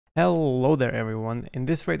Hello there everyone, in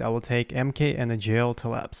this raid I will take MK and a GL to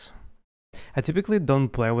labs. I typically don't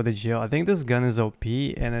play with a GL, I think this gun is OP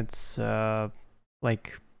and it's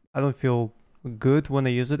like, I don't feel good when I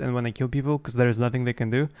use it and when I kill people because there is nothing they can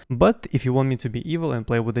do. But if you want me to be evil and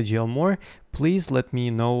play with the GL more, please let me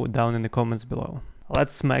know down in the comments below.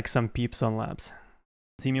 Let's smack some peeps on labs.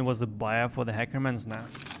 Timmy was the buyer for the Hackermans now.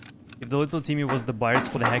 If the little Timmy was the buyers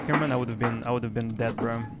for the Hackerman, I would have been dead,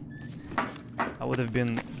 bro. I would have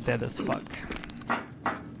been dead as fuck.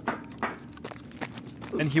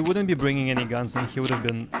 And he wouldn't be bringing any guns and he would have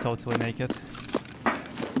been totally naked.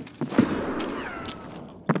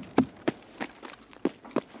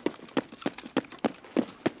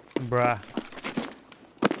 Bruh.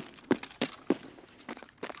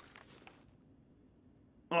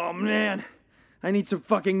 Oh man, I need some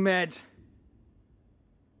fucking meds.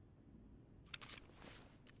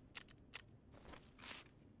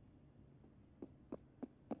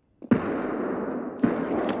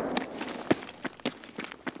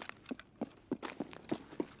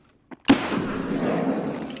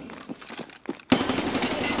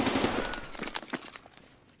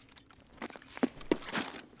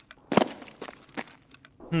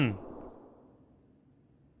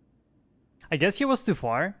 I guess he was too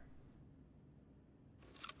far.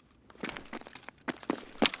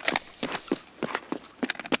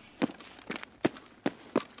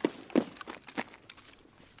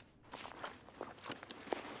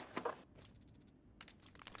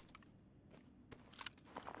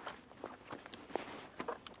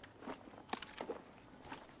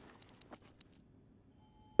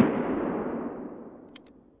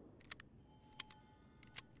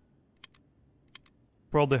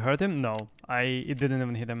 Probably hurt him? No, it didn't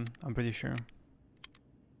even hit him, I'm pretty sure.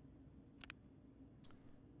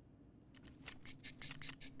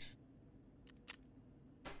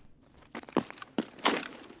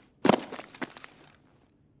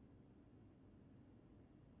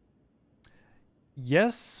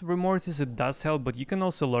 Yes, Remortis, it does help, but you can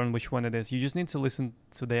also learn which one it is. You just need to listen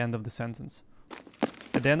to the end of the sentence.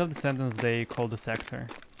 At the end of the sentence, they call the sector.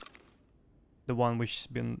 The one which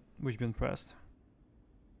been pressed.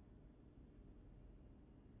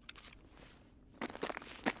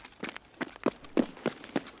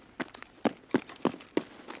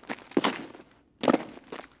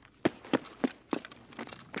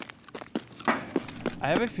 I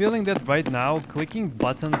have a feeling that right now, clicking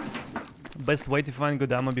buttons, best way to find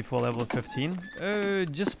good ammo before level 15,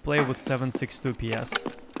 just play with 7.62 PS,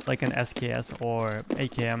 like an SKS or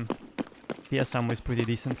AKM. PS ammo is pretty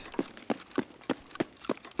decent.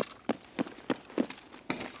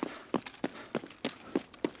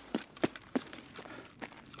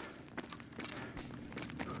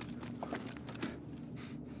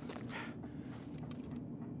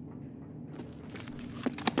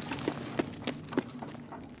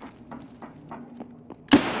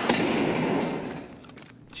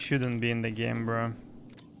 Shouldn't be in the game, bro.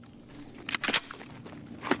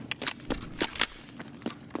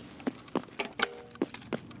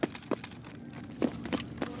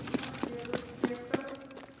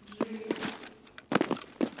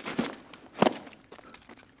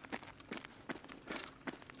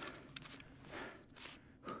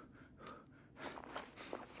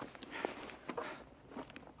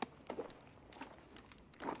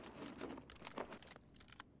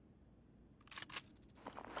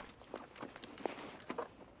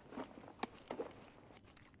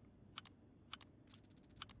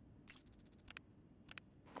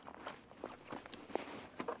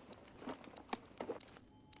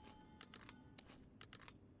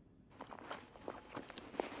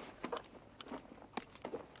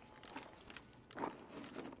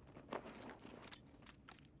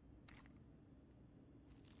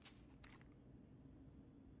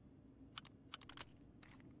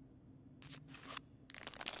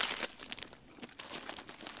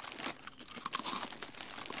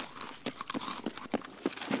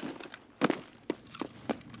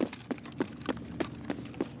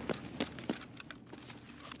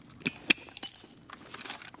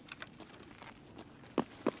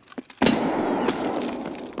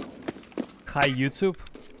 Hi YouTube?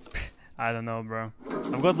 I don't know, bro.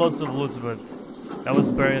 I've got lots of loots, but that was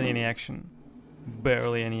barely any action.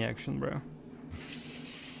 Barely any action, bro.